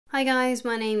Hi guys,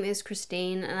 my name is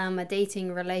Christine and I'm a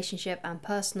dating, relationship and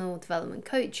personal development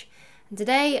coach. And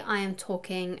today I am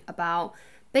talking about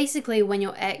basically when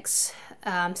your ex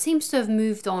seems to have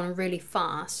moved on really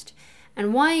fast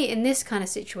and why in this kind of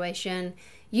situation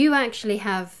you actually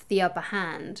have the upper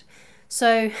hand.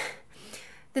 So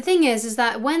the thing is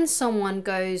that when someone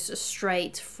goes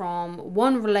straight from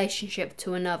one relationship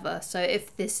to another, so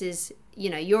if this is,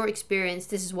 your experience,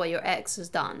 this is what your ex has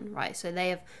done, right? So they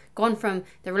have gone from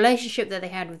the relationship that they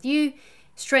had with you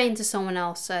straight into someone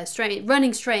else,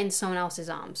 running straight into someone else's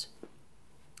arms.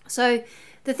 So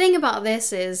the thing about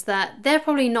this is that they're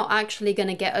probably not actually going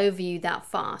to get over you that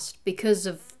fast because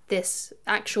of this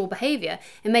actual behavior.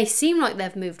 It may seem like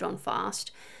they've moved on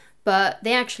fast, but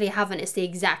they actually haven't. It's the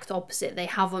exact opposite. They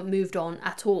haven't moved on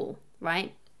at all,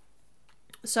 right?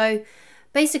 So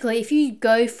basically, if you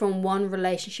go from one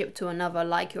relationship to another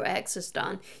like your ex has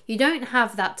done, you don't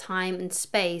have that time and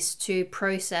space to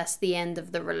process the end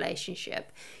of the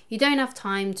relationship. You don't have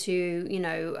time to,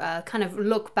 kind of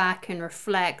look back and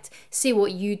reflect, see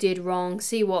what you did wrong,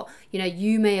 see what,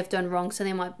 you may have done wrong. So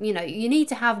they might, you need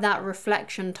to have that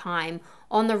reflection time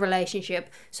on the relationship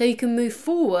so you can move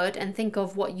forward and think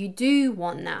of what you do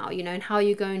want now, and how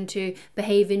you're going to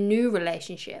behave in new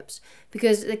relationships.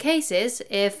 Because the case is,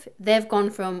 if they've gone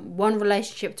from one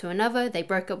relationship to another, they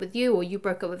broke up with you or you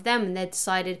broke up with them and they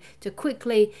decided to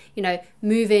quickly,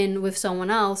 move in with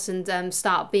someone else and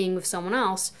start being with someone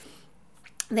else,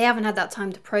 they haven't had that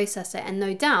time to process it. And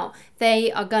no doubt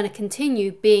they are going to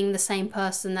continue being the same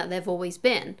person that they've always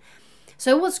been.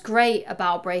 So what's great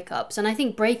about breakups, and I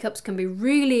think breakups can be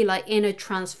really inner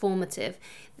transformative.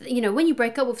 When you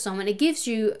break up with someone, it gives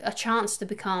you a chance to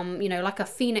become, like a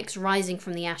phoenix rising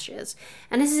from the ashes.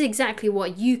 And this is exactly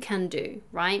what you can do,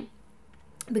 right?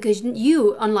 Because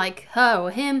you, unlike her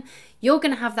or him, you're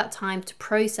going to have that time to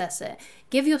process it.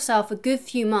 Give yourself a good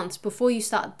few months before you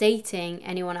start dating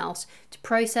anyone else to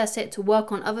process it, to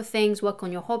work on other things, work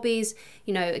on your hobbies,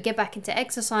 get back into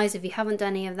exercise if you haven't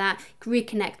done any of that,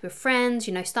 reconnect with friends,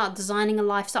 start designing a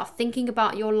life, start thinking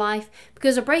about your life,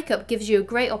 because a breakup gives you a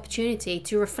great opportunity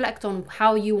to reflect on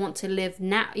how you want to live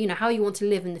now, how you want to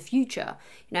live in the future,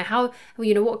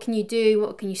 what can you do,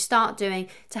 what can you start doing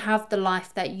to have the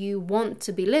life that you want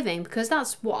to be living, because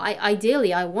that's what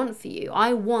ideally I want for you.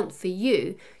 I want for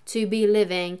you to be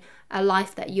living a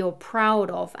life that you're proud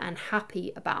of and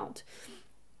happy about.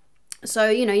 So,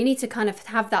 you need to kind of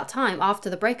have that time after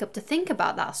the breakup to think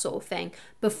about that sort of thing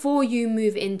before you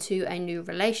move into a new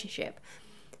relationship.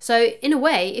 So in a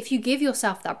way, if you give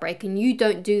yourself that break and you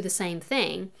don't do the same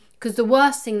thing, because the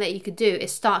worst thing that you could do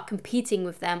is start competing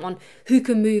with them on who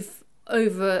can move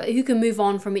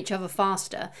on from each other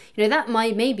faster. That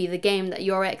may be the game that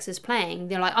your ex is playing.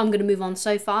 They're like, I'm going to move on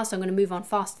so fast, I'm going to move on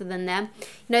faster than them.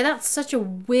 That's such a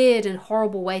weird and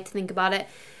horrible way to think about it.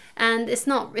 And it's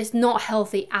not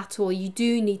healthy at all. You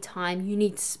do need time, you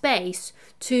need space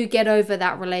to get over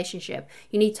that relationship.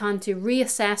 You need time to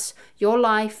reassess your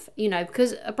life,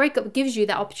 because a breakup gives you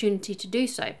that opportunity to do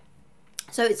so.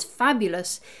 So it's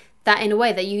fabulous that in a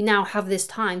way that you now have this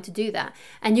time to do that,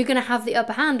 and you're going to have the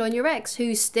upper hand on your ex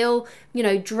who's still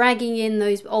dragging in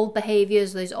those old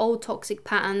behaviors, those old toxic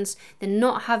patterns. They're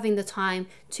not having the time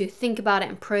to think about it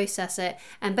and process it,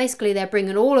 and basically they're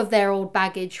bringing all of their old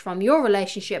baggage from your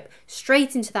relationship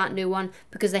straight into that new one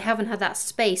because they haven't had that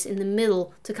space in the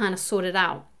middle to kind of sort it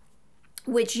out,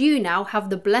 which you now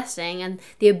have the blessing and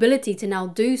the ability to now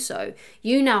do so.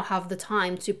 You now have the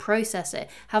time to process it,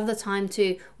 have the time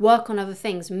to work on other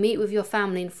things, meet with your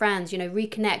family and friends,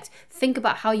 reconnect, think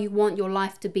about how you want your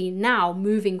life to be now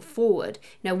moving forward.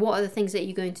 What are the things that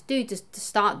you're going to do to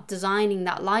start designing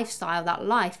that lifestyle, that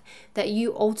life that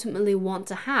you ultimately want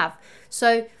to have.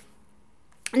 So,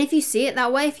 and if you see it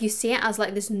that way, if you see it as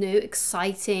like this new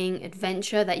exciting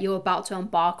adventure that you're about to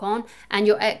embark on, and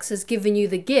your ex has given you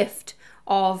the gift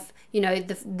of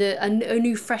a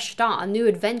new fresh start, a new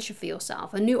adventure for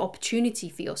yourself, a new opportunity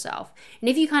for yourself. And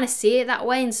if you kind of see it that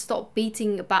way and stop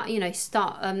beating about,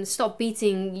 stop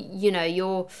beating,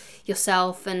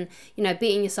 yourself and,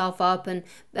 beating yourself up and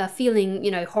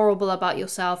feeling, horrible about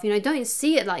yourself, don't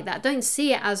see it like that. Don't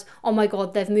see it as, oh my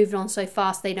God, they've moved on so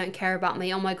fast, they don't care about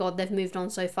me. Oh my God, they've moved on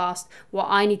so fast. Well,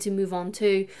 I need to move on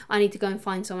too. I need to go and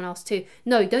find someone else too.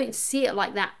 No, don't see it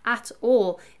like that at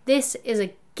all. This is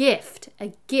a gift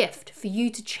for you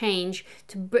to change,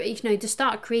 to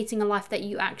start creating a life that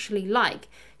you actually like.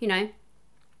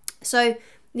 So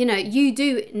you know, you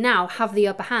do now have the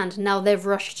upper hand. Now they've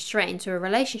rushed straight into a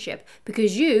relationship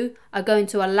because you are going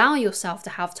to allow yourself to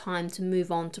have time to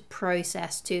move on, to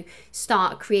process, to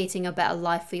start creating a better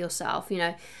life for yourself, you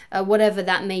know, whatever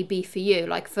that may be for you.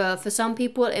 Like for some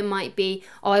people, it might be,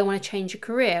 oh, I want to change a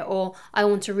career, or I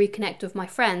want to reconnect with my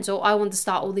friends, or I want to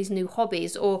start all these new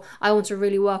hobbies, or I want to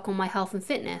really work on my health and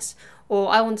fitness, or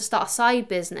I want to start a side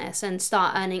business and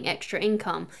start earning extra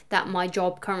income that my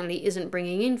job currently isn't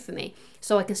bringing in for me,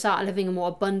 so I can start living a more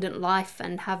abundant life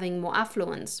and having more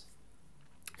affluence.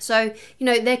 So, you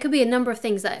know, there could be a number of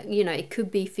things that, you know, it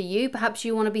could be for you. Perhaps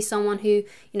you want to be someone who, you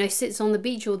know, sits on the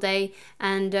beach all day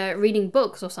and reading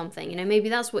books or something. You know, maybe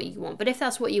that's what you want. But if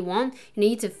that's what you want, you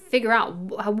need to figure out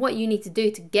what you need to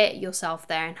do to get yourself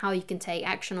there and how you can take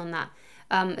action on that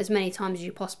as many times as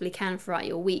you possibly can throughout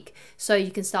your week, so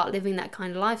you can start living that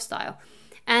kind of lifestyle.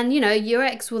 And, you know, your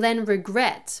ex will then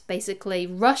regret basically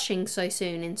rushing so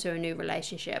soon into a new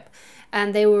relationship.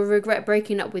 And they will regret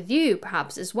breaking up with you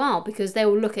perhaps as well, because they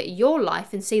will look at your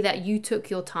life and see that you took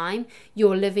your time,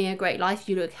 you're living a great life,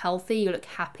 you look healthy, you look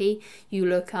happy, you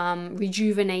look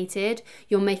rejuvenated,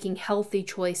 you're making healthy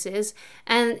choices.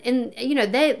 And you know,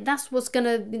 that's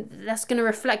gonna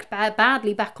reflect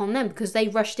badly back on them, because they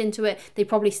rushed into it. They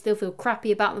probably still feel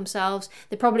crappy about themselves.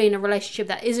 They're probably in a relationship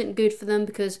that isn't good for them,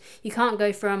 because you can't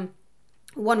go from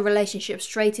one relationship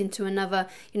straight into another,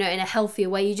 you know, in a healthier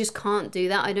way. You just can't do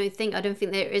that. I don't think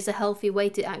there is a healthy way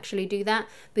to actually do that,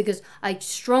 because I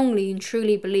strongly and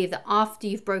truly believe that after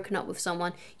you've broken up with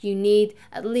someone, you need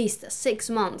at least 6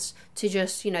 months to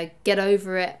just, you know, get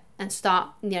over it and start,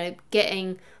 you know,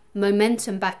 getting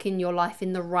momentum back in your life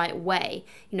in the right way,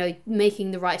 you know,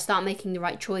 start making the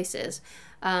right choices,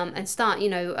 and start, you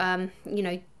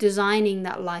know, designing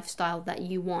that lifestyle that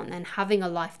you want and having a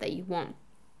life that you want.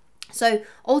 So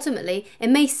ultimately, it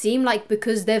may seem like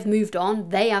because they've moved on,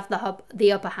 they have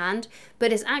the upper hand,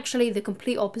 but it's actually the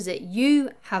complete opposite.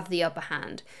 You have the upper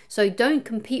hand. So don't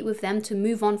compete with them to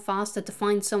move on faster, to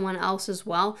find someone else as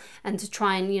well, and to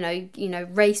try and, you know,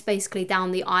 race basically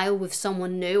down the aisle with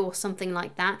someone new or something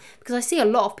like that. Because I see a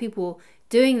lot of people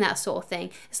doing that sort of thing.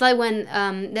 It's like when,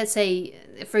 let's say,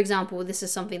 for example, this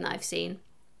is something that I've seen.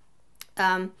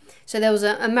 So there was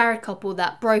a married couple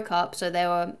that broke up, so they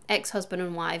were ex-husband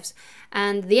and wives,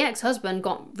 and the ex-husband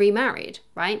got remarried,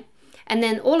 right? And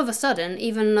then all of a sudden,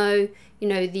 even though, you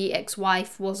know, the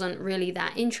ex-wife wasn't really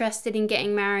that interested in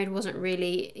getting married, wasn't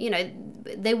really, you know,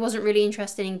 they wasn't really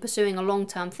interested in pursuing a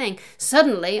long-term thing,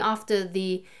 suddenly after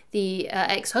the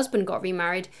ex-husband got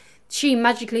remarried, she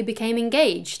magically became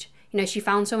engaged. You know, she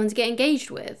found someone to get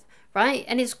engaged with. Right?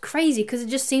 And it's crazy because it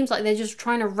just seems like they're just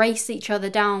trying to race each other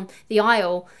down the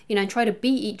aisle, you know, and try to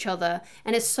beat each other.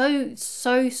 And it's so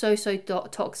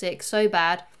toxic, so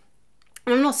bad.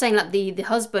 And I'm not saying that the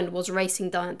husband was racing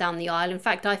down the aisle. In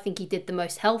fact, I think he did the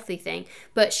most healthy thing.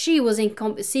 But she was in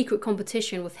secret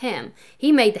competition with him.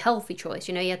 He made the healthy choice.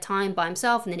 You know, he had time by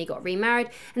himself, and then he got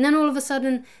remarried. And then all of a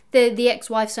sudden, the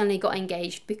ex-wife suddenly got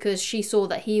engaged because she saw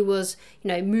that he was, you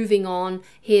know, moving on.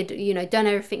 He had, you know, done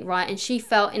everything right, and she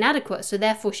felt inadequate. So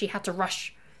therefore, she had to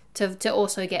rush to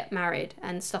also get married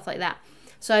and stuff like that.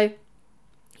 So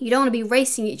you don't want to be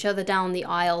racing each other down the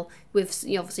aisle with,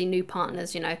 you know, obviously new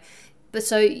partners, you know. But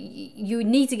so you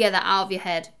need to get that out of your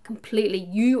head completely.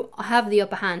 You have the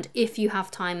upper hand if you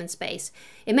have time and space.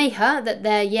 It may hurt that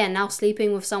they're, now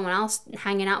sleeping with someone else,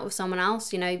 hanging out with someone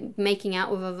else, you know, making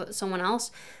out with someone else.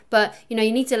 But, you know,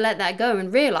 you need to let that go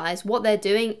and realize what they're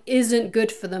doing isn't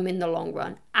good for them in the long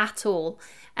run at all.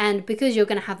 And because you're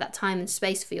going to have that time and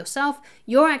space for yourself,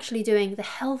 you're actually doing the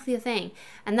healthier thing.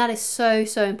 And that is so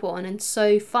important and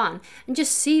so fun. And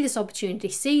just see this opportunity,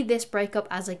 see this breakup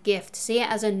as a gift, see it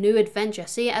as a new adventure,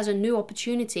 see it as a new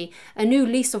opportunity, a new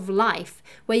lease of life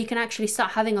where you can actually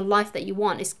start having a life that you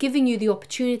want. It's giving you the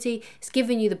opportunity, it's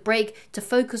giving you the break to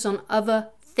focus on other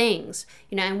things,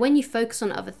 you know. And when you focus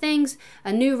on other things,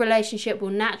 a new relationship will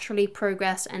naturally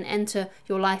progress and enter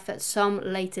your life at some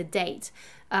later date.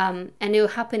 And it will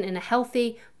happen in a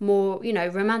healthy, more, you know,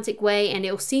 romantic way, and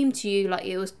it will seem to you like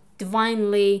it was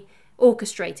divinely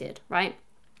orchestrated, right?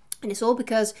 And it's all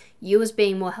because you was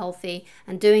being more healthy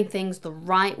and doing things the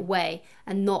right way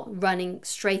and not running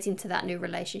straight into that new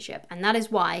relationship. And that is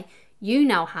why you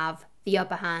now have the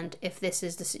upper hand if this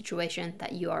is the situation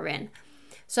that you are in.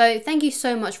 So thank you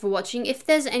so much for watching. If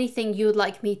there's anything you would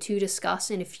like me to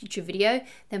discuss in a future video,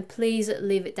 then please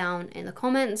leave it down in the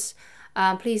comments.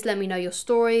 Please let me know your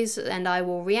stories and I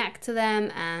will react to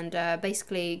them and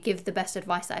basically give the best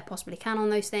advice that I possibly can on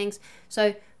those things.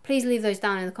 So please leave those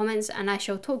down in the comments and I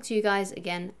shall talk to you guys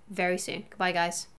again very soon. Goodbye, guys.